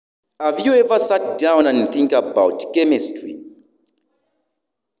Have you ever sat down and think about chemistry?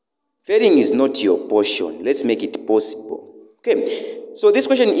 Failing is not your portion. Let's make it possible. Okay, so this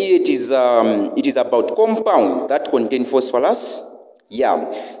question here, it is about compounds that contain phosphorus.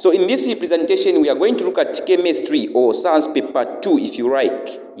 Yeah, so in this presentation, we are going to look at chemistry or science paper 2, if you like.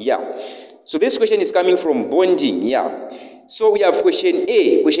 Yeah, so this question is coming from bonding. Yeah, so we have question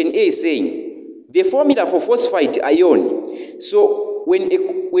A. Question A is saying the formula for phosphide ion. So when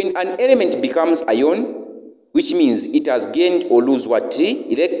an element becomes ion, which means it has gained or lose what?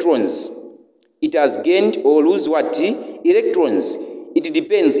 Electrons. It has gained or lose what? Electrons. It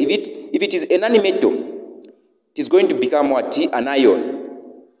depends. If it is an animator, it is going to become what? An ion.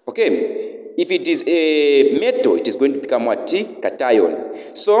 Okay. If it is a metal, it is going to become what?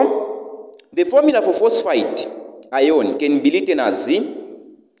 Cation. So the formula for phosphide ion can be written as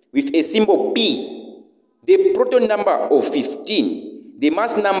with a symbol P, the proton number of 15, the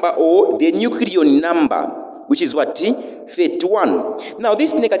mass number or the nucleon number, which is what? 31. Now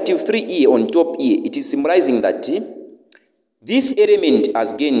this negative 3 here on top here, it is symbolizing that this element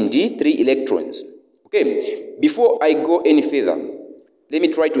has gained 3 electrons. Okay, before I go any further, let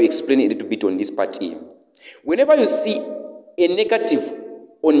me try to explain a little bit on this part here. Whenever you see a negative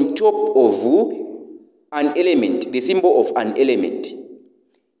on top of an element, the symbol of an element,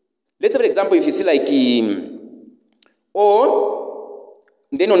 let's say for example, if you see like or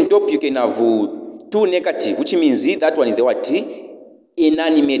then on top you can have 2 negative, which means that one is a what? An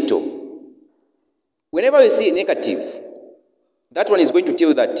animator. Whenever you see a negative, that one is going to tell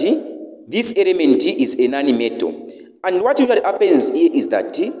you that this element is an animator. And what usually happens here is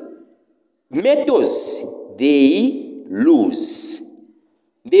that metals, they lose.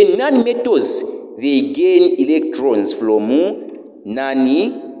 The non-metals, they gain electrons from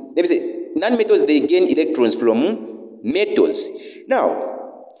non-metals, they gain electrons from metals. Now,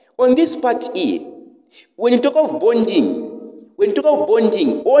 on this part here, when you talk of bonding,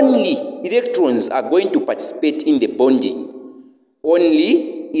 only electrons are going to participate in the bonding.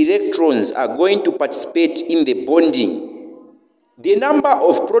 Only electrons are going to participate in the bonding. The number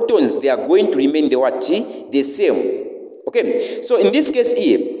of protons, they are going to remain the what? The same. Okay, so in this case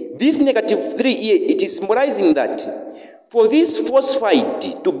here, this negative 3 here, it is symbolizing that for this phosphide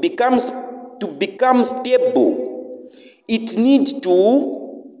to become stable, it needs to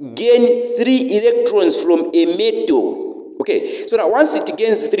gain 3 electrons from a metal. Okay, so now once it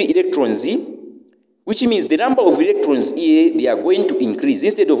gains 3 electrons, which means the number of electrons here, they are going to increase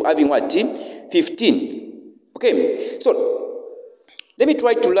instead of having what? 15. Okay, so let me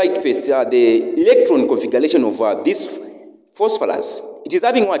try to write first the electron configuration of this phosphorus. It is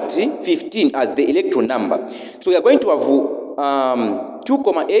having what? 15 as the electron number. So we are going to have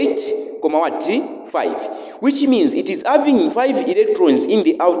 2,8, what? 5, which means it is having 5 electrons in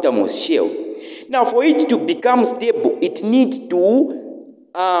the outermost shell. Now for it to become stable, it needs to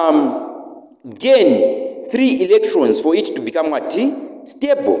gain 3 electrons for it to become what?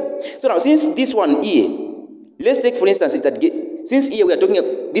 Stable. So now since this one here, let's take for instance since here we are talking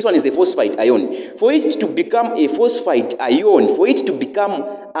about, this one is the phosphide ion. For it to become a phosphide ion, for it to become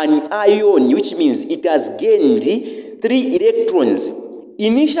an ion, which means it has gained 3 electrons.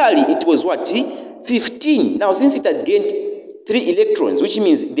 Initially it was what? 15. Now since it has gained 3 electrons, which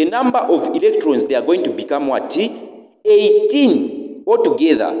means the number of electrons, they are going to become what? 18.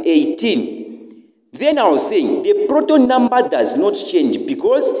 Altogether 18. Then I was saying the proton number does not change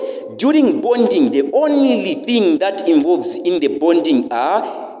because during bonding, the only thing that involves in the bonding are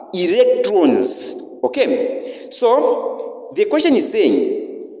electrons. Okay, so the question is saying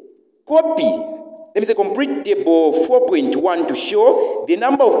complete table 4.1 to show the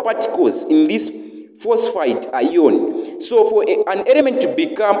number of particles in this phosphide ion. So for an element to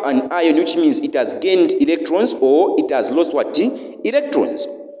become an ion, which means it has gained electrons or it has lost what? Electrons.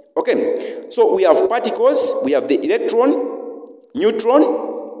 Okay, so we have particles, we have the electron, neutron,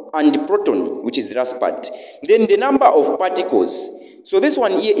 and proton, which is the last part. Then the number of particles. So this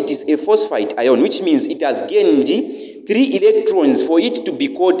one here, it is a phosphide ion, which means it has gained 3 electrons for it to be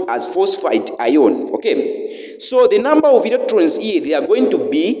called as phosphide ion. Okay, so the number of electrons here, they are going to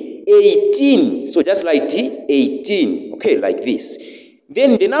be 18. So just like 18. Okay, like this.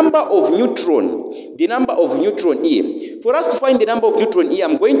 Then the number of neutron here. For us to find the number of neutron here,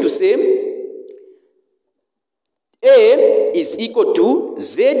 I'm going to say A is equal to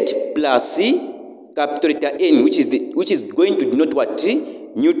Z plus capital letter N, which is going to denote what?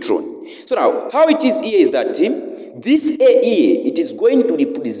 Neutron. So now, how it is here is that this A here, it is going to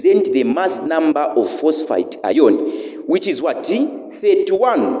represent the mass number of phosphide ion, which is what?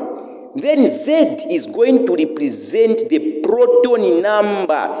 31. Then Z is going to represent the proton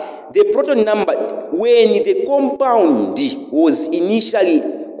number the proton number when the compound was initially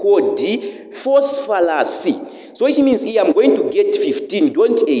called phosphorus. So which means here I'm going to get 15,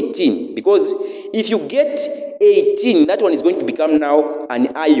 don't 18, because if you get 18, that one is going to become now an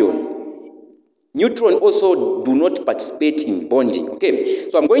ion. Neutron also do not participate in bonding. Okay,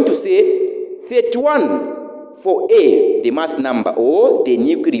 so I'm going to say 31 for A, the mass number or the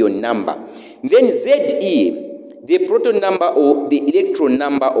nucleon number. Then ZE, the proton number or the electron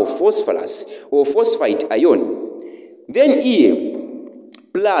number of phosphorus or phosphide ion. Then E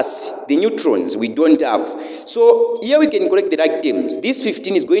plus the neutrons we don't have. So here we can correct the right terms. This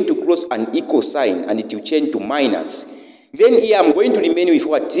 15 is going to cross an equal sign and it will change to minus. Then here I'm going to remain with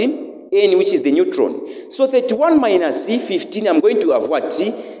what? N, which is the neutron. So 31 minus 15, I'm going to have what?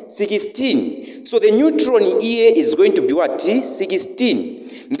 16. So the neutron here is going to be what? 16.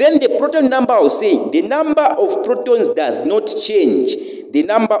 Then the proton number, I'll say the number of protons does not change. The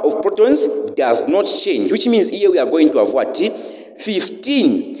number of protons does not change, which means here we are going to have what?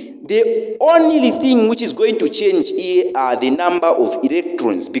 15. The only thing which is going to change here are the number of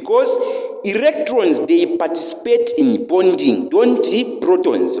electrons, because electrons, they participate in bonding, don't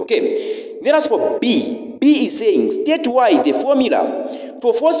protons. Okay. Then as for B, B is saying, state why the formula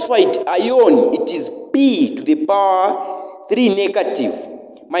for phosphide ion, it is P to the power 3 negative.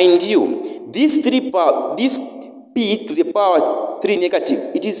 Mind you, this P to the power 3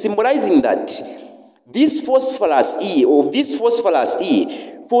 negative, it is symbolizing that this phosphorus E, or this phosphorus E,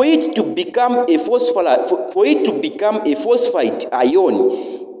 for it to become a phosphide ion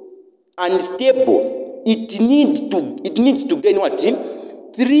and stable, it needs to gain what?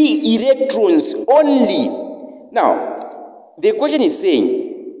 3 electrons only. Now, the question is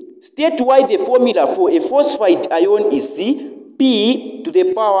saying, state why the formula for a phosphide ion is P to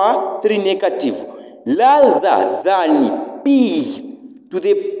the power 3 negative rather than P to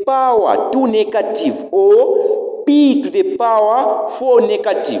the power 2 negative or P to the power 4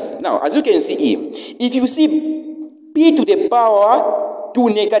 negative. Now, as you can see here, if you see P to the power 2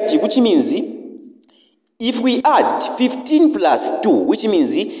 negative, which means if we add 15 plus 2, which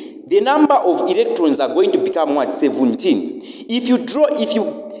means the number of electrons are going to become what? 17. If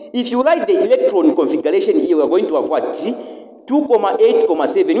you write the electron configuration here, we are going to have what? 2, 8,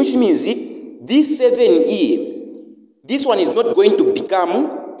 7, which means this 7 here, this one is not going to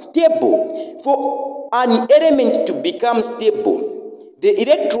become stable. For an element to become stable, the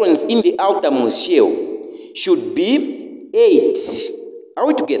electrons in the outermost shell should be 8. Are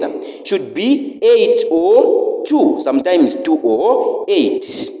we together? Should be 8 or 2, sometimes 2 or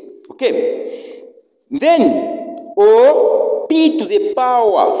 8. Okay. Then, or P to the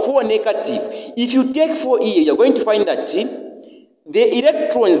power 4 negative. If you take 4 here, you're going to find that the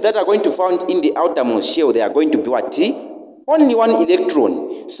electrons that are going to found in the outermost shell, they are going to be what? Only 1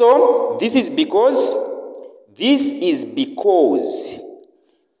 electron. So this is because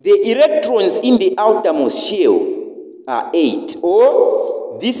the electrons in the outermost shell are 8,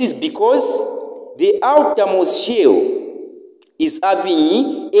 or this is because the outermost shell is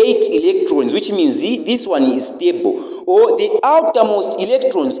having 8 electrons, which means this one is stable, or the outermost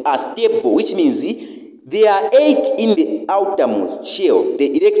electrons are stable, which means there are 8 in the outermost shell.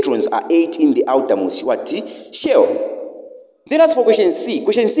 The electrons are 8 in the outermost what? Shell. Then as for question C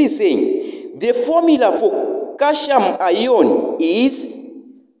is saying the formula for calcium ion is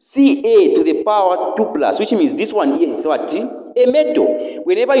Ca to the power 2 plus, which means this one here is what? A metal.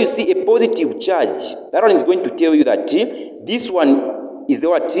 Whenever you see a positive charge, that one is going to tell you that this one is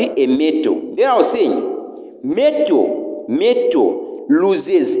what? A metal. Then I was saying metal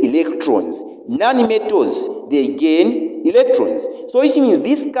loses electrons. Non-metals, they gain electrons. So which means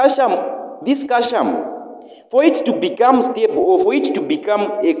this calcium, for it to become stable or for it to become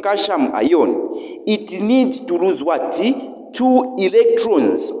a calcium ion, it needs to lose what? 2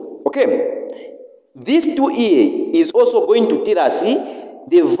 electrons. Okay. This 2 here is also going to tell us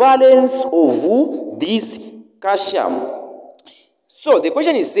the valence of this calcium. So the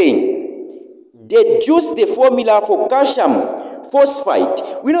question is saying, deduce the formula for calcium phosphide.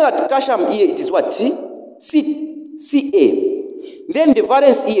 We know that calcium here, it is what? Ca. Then the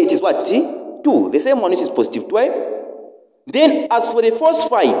valence here, it is what? 2. The same one which is positive 12. Then as for the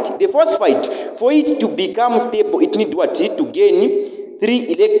phosphide, for it to become stable, it needs what? To gain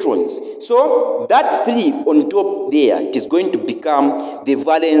 3 electrons. So that 3 on top there, it is going to become the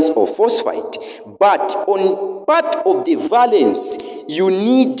valence of phosphide. But on part of the valence, you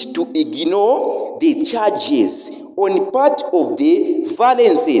need to ignore the charges. On part of the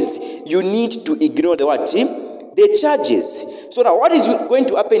valences, you need to ignore the what? The charges. So now what is going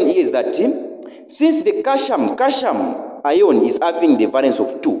to happen here is that since the calcium ion is having the valence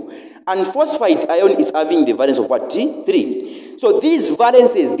of 2, and phosphide ion is having the valence of what? 3. So these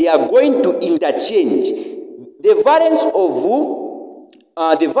valences, they are going to interchange. The valence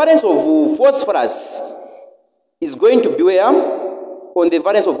of phosphorus is going to be where? On the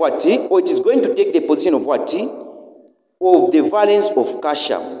valence of what? Or it is going to take the position of what? Of the valence of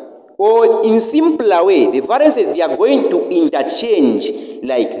calcium. Or in simpler way, the valences, they are going to interchange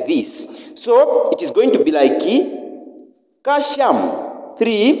like this. So it is going to be like calcium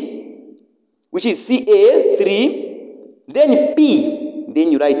 3, which is Ca3, then P,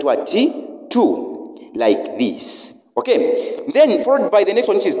 then you write what? 2, like this. Okay, then followed by the next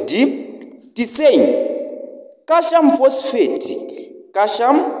one, which is D. It is saying calcium phosphate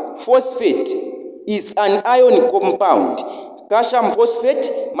is an ion compound. Calcium phosphate,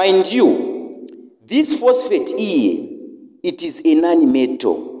 mind you, this phosphate here, it is a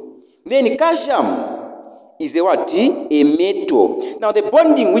non-metal. Then calcium is a what? A metal. Now the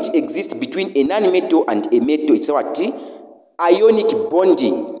bonding which exists between a non-metal and a metal, it's what? Ionic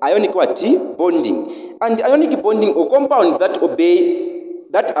bonding. Ionic what? Bonding. And ionic bonding, or compounds that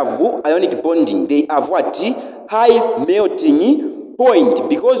have ionic bonding, they have what? High melting point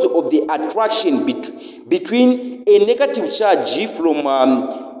because of the attraction between a negative charge from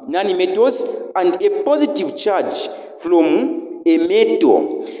non-metals and a positive charge from a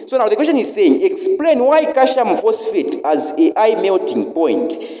metal. So now the question is saying, explain why calcium phosphate has a high melting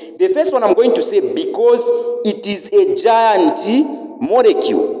point. The first one I'm going to say, because it is a giant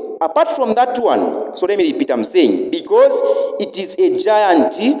molecule. Apart from that one, so let me repeat, I'm saying, because it is a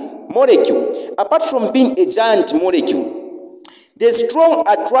giant molecule. Apart from being a giant molecule, there's strong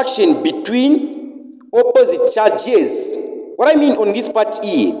attraction between opposite charges. What I mean on this part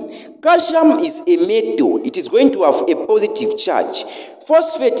here, calcium is a metal, it is going to have a positive charge.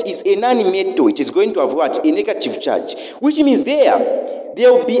 Phosphate is a non-metal, it is going to have what? A negative charge. Which means there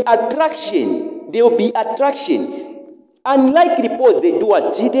will be attraction. There will be attraction. Unlike repose, they do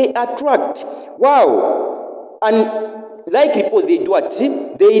what? They attract. Wow. And like repose, they do what?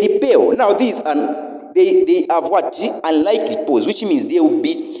 They repel. Now these they have what? Unlike repose, which means there will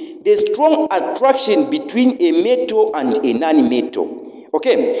be the strong attraction between a metal and a non-metal.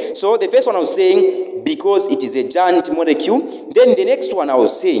 Okay, so the first one I was saying, because it is a giant molecule. Then the next one I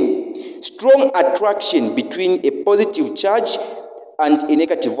was saying, strong attraction between a positive charge and a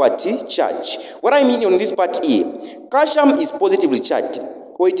negative what? Charge. What I mean on this part here, calcium is positively charged,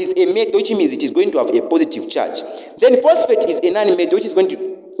 or it is a metal, which means it is going to have a positive charge. Then phosphate is a non-metal,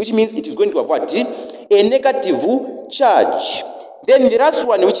 which means it is going to have what? A negative charge. Then the last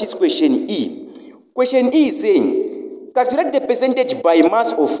one, which is question E. Question E is saying, calculate the percentage by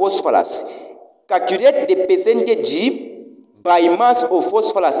mass of phosphorus. Calculate the percentage by mass of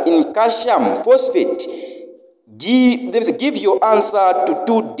phosphorus in calcium phosphate. Give your answer to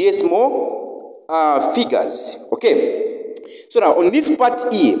 2 decimal figures. Okay. So now on this part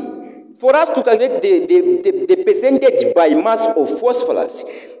E, for us to calculate the percentage by mass of phosphorus,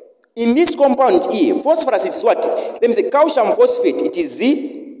 in this compound E, phosphorus is what? Let me say calcium phosphate, it is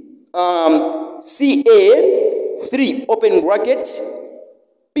Ca3 open bracket,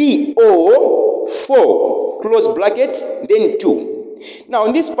 PO4 close bracket, then 2. Now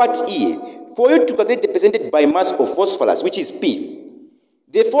in this part E, for you to calculate the percentage by mass of phosphorus, which is P,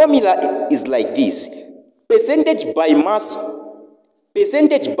 the formula is like this. Percentage by mass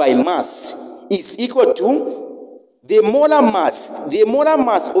is equal to the molar mass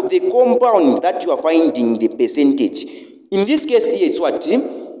of the compound that you are finding the percentage. In this case here, it's what?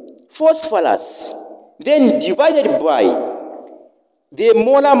 Phosphorus. Then divided by the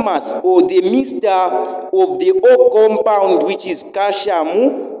molar mass or the mixture of the whole compound, which is calcium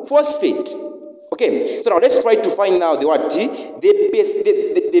phosphate. Okay, so now let's try to find now the what?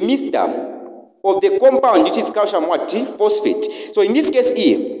 The mixture of the compound, which is calcium what? Phosphate. So in this case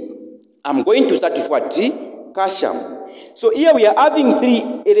here, I'm going to start with what? Calcium. So here we are having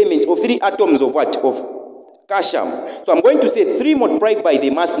 3 elements or 3 atoms of what? Of calcium. So I'm going to say 3 multiplied by the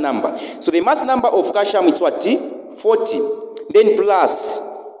mass number. So the mass number of calcium is what? 40. Then plus.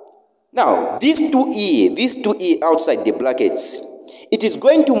 Now these 2E outside the brackets, it is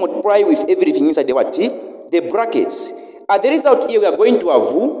going to multiply with everything inside the what? The brackets. At the result here, we are going to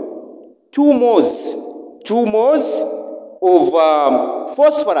have 2 moles of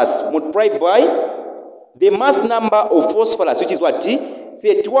phosphorus multiplied by the mass number of phosphorus, which is what?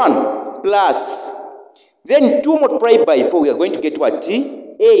 31 plus. Then 2 multiplied by 4, we are going to get what?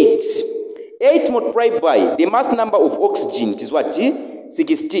 8. 8 multiplied by the mass number of oxygen, which is what?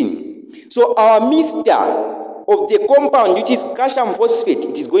 16. So our mixture of the compound, which is calcium phosphate,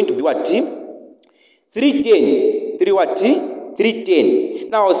 it is going to be what? 310. 3 what? 310 310.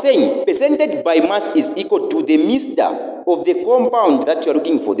 Now saying percentage by mass is equal to the mixture of the compound that you are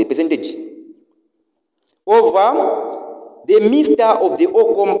looking for, the percentage, over the mixture of the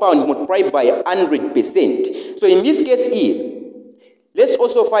O compound multiplied by 100%. So in this case here, let's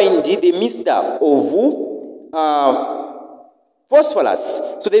also find the mixture of phosphorus.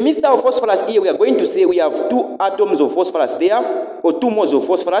 So the mixture of phosphorus here, we are going to say we have 2 atoms of phosphorus there, or 2 moles of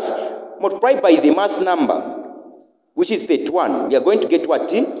phosphorus, multiplied by the mass number, which is 31. We are going to get what?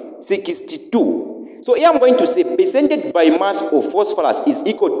 62. So here I'm going to say percentage by mass of phosphorus is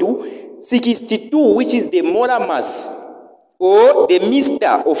equal to 62, which is the molar mass, or the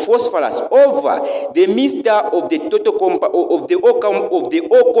mixture of phosphorus over the mixture of the total compound of the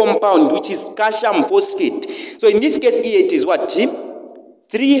O compound, which is calcium phosphate. So in this case here, it is what?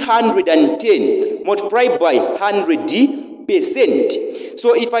 310 multiplied by 100%.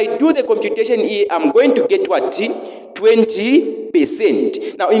 So if I do the computation here, I'm going to get what?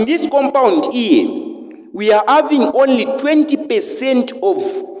 20%. Now in this compound here, we are having only 20% of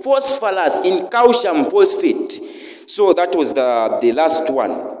phosphorus in calcium phosphate. So that was the last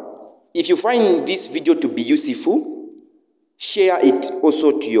one. If you find this video to be useful, share it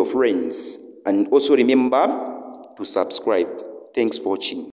also to your friends. And also remember to subscribe. Thanks for watching.